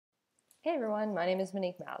Hey everyone, my name is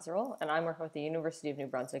Monique Mazerel, and I'm working with the University of New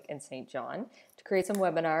Brunswick in St. John to create some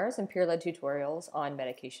webinars and peer-led tutorials on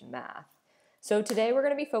medication math. So today we're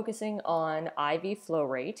going to be focusing on IV flow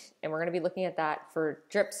rate, and we're going to be looking at that for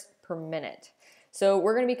drips per minute. So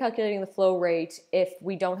we're going to be calculating the flow rate if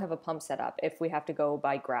we don't have a pump set up, if we have to go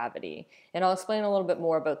by gravity. And I'll explain a little bit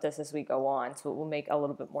more about this as we go on, so it will make a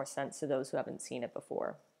little bit more sense to those who haven't seen it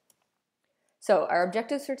before. So our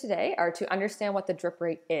objectives for today are to understand what the drip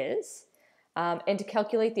rate is, and to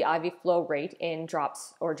calculate the IV flow rate in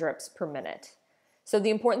drops or drips per minute. So the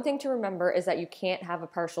important thing to remember is that you can't have a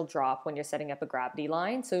partial drop when you're setting up a gravity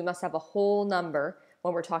line, so you must have a whole number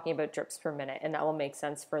when we're talking about drips per minute, and that will make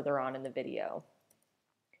sense further on in the video.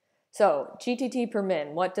 So GTT per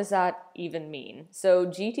min, what does that even mean? So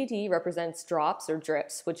GTT represents drops or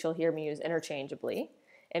drips, which you'll hear me use interchangeably,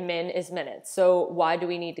 and min is minutes. So why do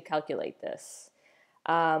we need to calculate this?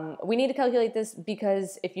 We need to calculate this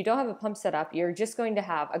because if you don't have a pump set up, you're just going to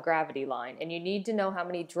have a gravity line, and you need to know how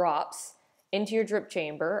many drops into your drip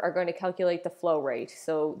chamber are going to calculate the flow rate,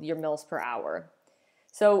 so your mils per hour.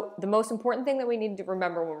 So the most important thing that we need to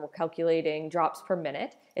remember when we're calculating drops per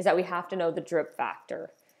minute is that we have to know the drip factor.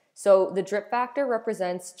 So the drip factor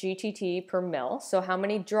represents GTT per mil, so how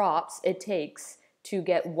many drops it takes to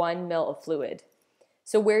get 1 mil of fluid.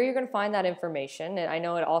 So where you're going to find that information, and I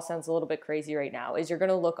know it all sounds a little bit crazy right now, is you're going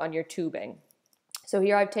to look on your tubing. So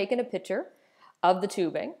here I've taken a picture of the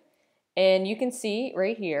tubing, and you can see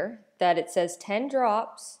right here that it says 10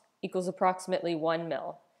 drops equals approximately 1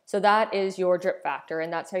 mil. So that is your drip factor,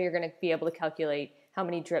 and that's how you're going to be able to calculate how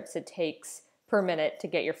many drips it takes per minute to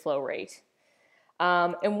get your flow rate.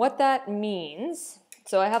 And what that means,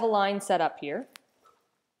 so I have a line set up here.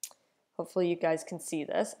 Hopefully you guys can see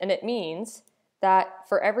this, and it means that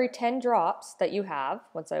for every 10 drops that you have,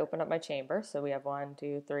 once I open up my chamber, so we have 1,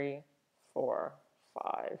 2, 3, 4,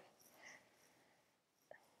 5.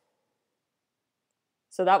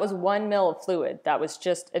 So that was 1 mil of fluid that was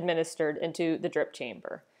just administered into the drip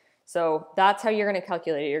chamber. So that's how you're going to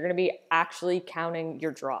calculate it. You're going to be actually counting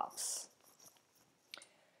your drops.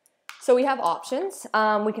 So we have options.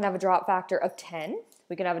 We can have a drop factor of 10,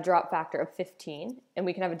 we can have a drop factor of 15, and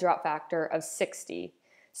we can have a drop factor of 60.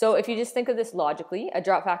 So if you just think of this logically, a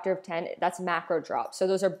drop factor of 10, that's macro drops. So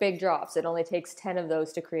those are big drops. It only takes 10 of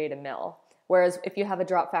those to create a mil. Whereas if you have a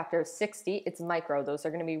drop factor of 60, it's micro. Those are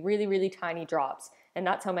going to be really, really tiny drops. And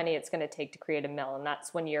that's how many it's going to take to create a mil. And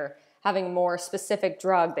that's when you're having a more specific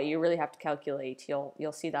drug that you really have to calculate.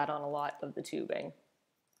 You'll see that on a lot of the tubing.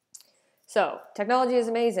 So technology is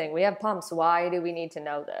amazing. We have pumps. Why do we need to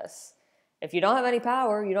know this? If you don't have any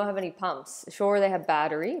power, you don't have any pumps. Sure, they have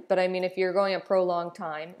battery, but I mean, if you're going a prolonged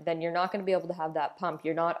time, then you're not going to be able to have that pump.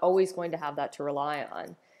 You're not always going to have that to rely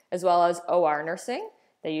on. As well as OR nursing,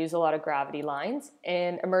 they use a lot of gravity lines,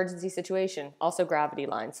 and emergency situation, also gravity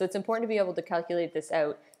lines. So it's important to be able to calculate this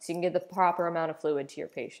out so you can get the proper amount of fluid to your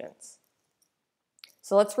patients.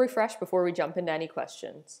 So let's refresh before we jump into any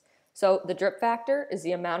questions. So the drip factor is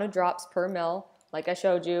the amount of drops per mil, like I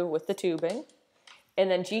showed you with the tubing. And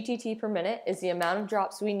then GTT per minute is the amount of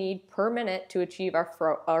drops we need per minute to achieve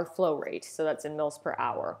our flow rate. So that's in mils per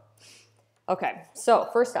hour. Okay, so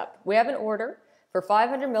first up, we have an order for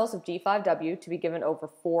 500 mils of D5W to be given over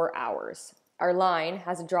 4 hours. Our line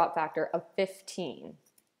has a drop factor of 15.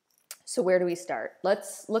 So where do we start?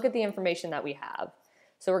 Let's look at the information that we have.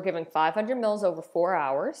 So we're giving 500 mils over 4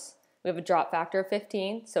 hours. We have a drop factor of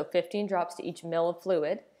 15, so 15 drops to each mil of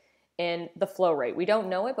fluid. And the flow rate. We don't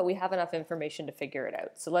know it, but we have enough information to figure it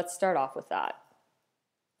out. So let's start off with that.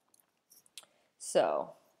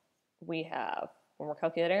 So we have, when we're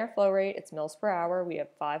calculating our flow rate, it's mils per hour. We have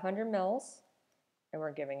 500 mils, and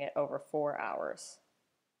we're giving it over 4 hours.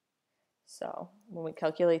 So when we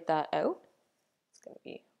calculate that out, it's going to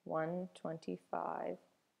be 125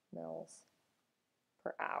 mils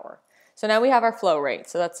per hour. So now we have our flow rate.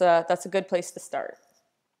 So that's a good place to start.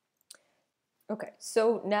 Okay,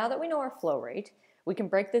 so now that we know our flow rate, we can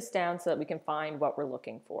break this down so that we can find what we're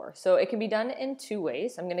looking for. So it can be done in 2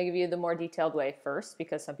 ways. I'm going to give you the more detailed way first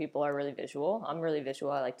because some people are really visual. I'm really visual.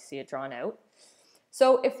 I like to see it drawn out.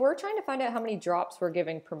 So if we're trying to find out how many drops we're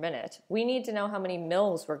giving per minute, we need to know how many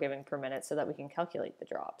mils we're giving per minute so that we can calculate the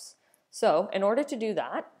drops. So in order to do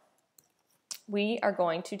that, we are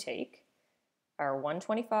going to take our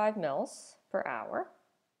 125 mils per hour.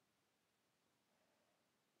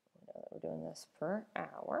 We're doing this per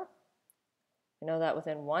hour. We know that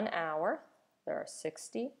within 1 hour, there are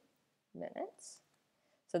 60 minutes.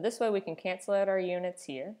 So this way we can cancel out our units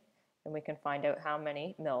here, and we can find out how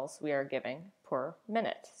many mils we are giving per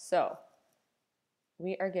minute. So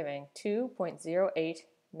we are giving 2.08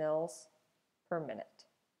 mils per minute.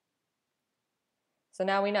 So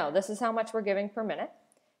now we know this is how much we're giving per minute.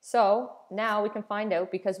 So now we can find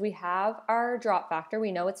out, because we have our drop factor,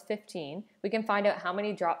 we know it's 15, we can find out how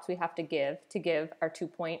many drops we have to give our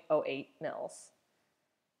 2.08 mils.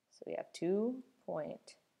 So we have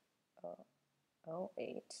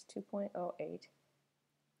 2.08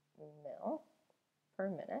 mil per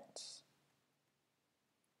minute.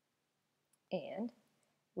 And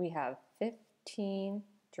we have 15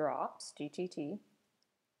 drops, GTT,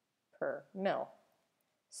 per mil.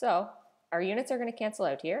 So our units are going to cancel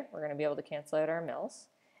out here. We're going to be able to cancel out our mils.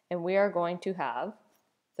 And we are going to have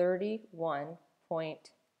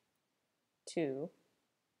 31.2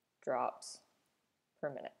 drops per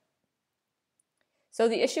minute. So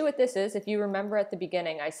the issue with this is, if you remember at the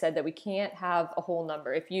beginning, I said that we can't have a whole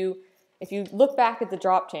number. If you look back at the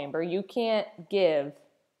drop chamber, you can't give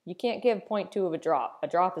 0.2 of a drop. A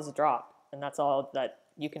drop is a drop, and that's all that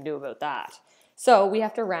you can do about that. So we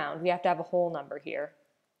have to round. We have to have a whole number here.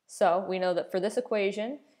 So we know that for this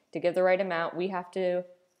equation, to give the right amount, we have to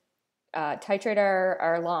titrate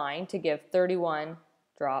our line to give 31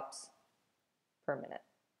 drops per minute.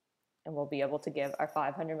 And we'll be able to give our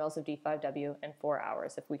 500 mils of D5W in 4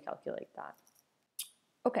 hours if we calculate that.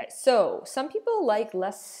 Okay, so some people like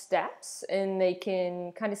less steps and they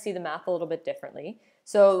can kind of see the math a little bit differently.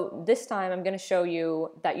 So this time I'm going to show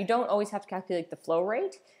you that you don't always have to calculate the flow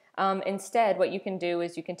rate. Instead, what you can do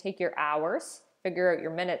is you can take your hours, figure out your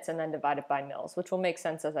minutes, and then divide it by mils, which will make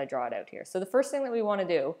sense as I draw it out here. So the first thing that we want to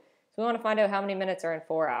do is we want to find out how many minutes are in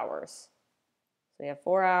 4 hours. So we have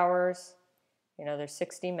 4 hours. You know, there's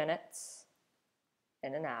 60 minutes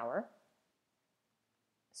in an hour.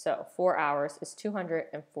 So 4 hours is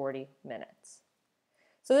 240 minutes.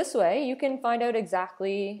 So this way you can find out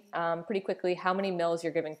exactly, pretty quickly, how many mils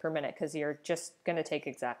you're giving per minute, because you're just going to take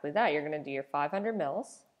exactly that. You're going to do your 500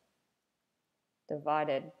 mils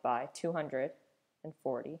divided by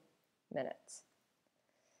 240 minutes.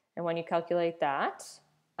 And when you calculate that,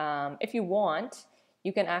 if you want,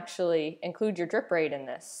 you can actually include your drip rate in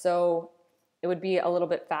this. So it would be a little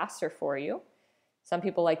bit faster for you. Some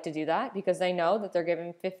people like to do that because they know that they're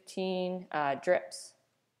giving 15 drips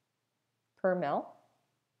per mil.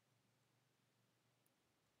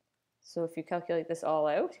 So if you calculate this all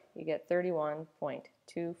out, you get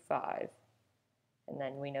 31.25. And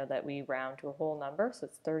then we know that we round to a whole number, so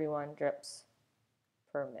it's 31 drips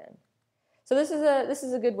per min. So this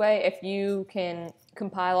is a good way if you can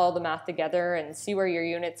compile all the math together and see where your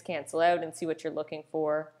units cancel out and see what you're looking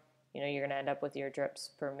for. You know, you're going to end up with your drips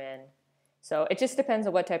per min. So it just depends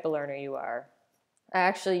on what type of learner you are. I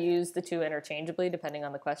actually use the two interchangeably depending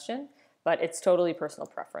on the question, but it's totally personal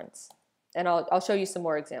preference. And I'll show you some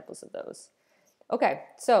more examples of those. Okay,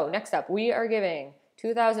 so next up, we are giving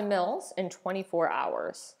 2,000 mils in 24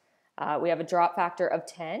 hours. We have a drop factor of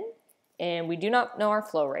 10, and we do not know our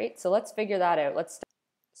flow rate, so let's figure that out.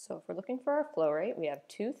 So if we're looking for our flow rate, we have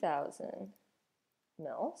 2,000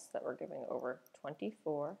 mils that we're giving over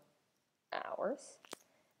 24 hours,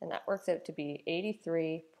 and that works out to be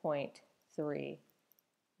 83.3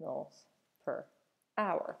 mils per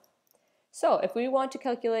hour. So if we want to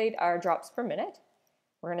calculate our drops per minute,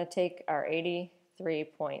 we're going to take our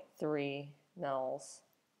 83.3 mils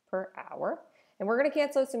per hour, and we're going to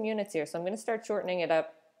cancel out some units here. So I'm going to start shortening it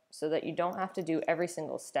up so that you don't have to do every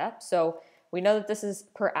single step. So we know that this is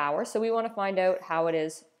per hour, so we want to find out how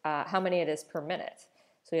many it is per minute.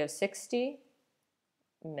 So we have 60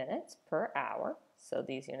 minutes per hour, so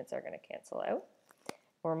these units are going to cancel out.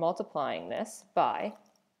 We're multiplying this by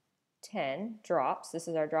 10 drops. This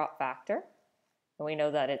is our drop factor, and we know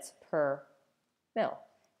that it's per mil.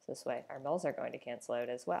 So this way our mils are going to cancel out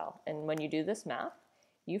as well. And when you do this math,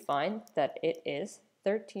 you find that it is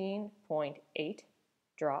 13.8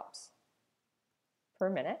 drops per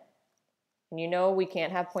minute. And you know we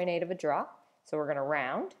can't have 0.8 of a drop, so we're going to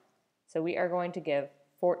round. So we are going to give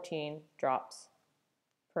 14 drops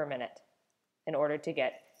per minute in order to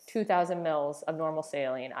get 2,000 mils of normal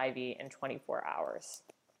saline IV in 24 hours.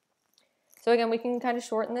 So again, we can kind of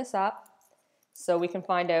shorten this up. So we can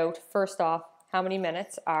find out, first off, how many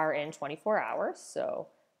minutes are in 24 hours. So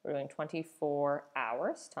we're doing 24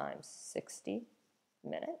 hours times 60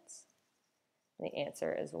 minutes. And the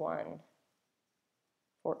answer is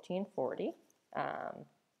 1440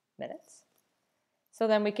 minutes. So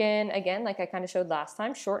then we can, again, like I kind of showed last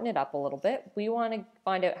time, shorten it up a little bit. We want to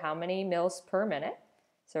find out how many mils per minute.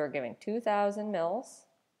 So we're giving 2,000 mils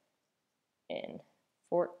in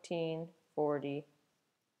 1440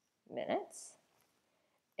 minutes.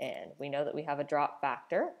 And we know that we have a drop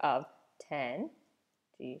factor of 10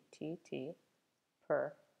 GTT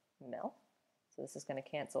per mil. So this is going to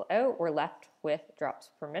cancel out. We're left with drops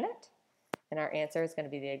per minute. And our answer is going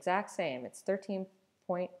to be the exact same. It's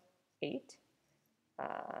 13.8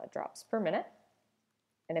 drops per minute.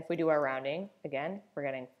 And if we do our rounding, again, we're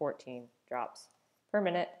getting 14 drops per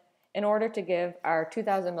minute in order to give our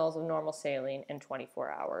 2,000 mils of normal saline in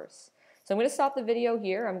 24 hours. So I'm going to stop the video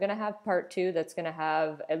here. I'm going to have part 2 that's going to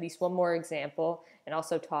have at least one more example and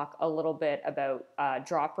also talk a little bit about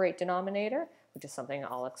drop rate denominator, which is something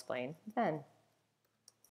I'll explain then.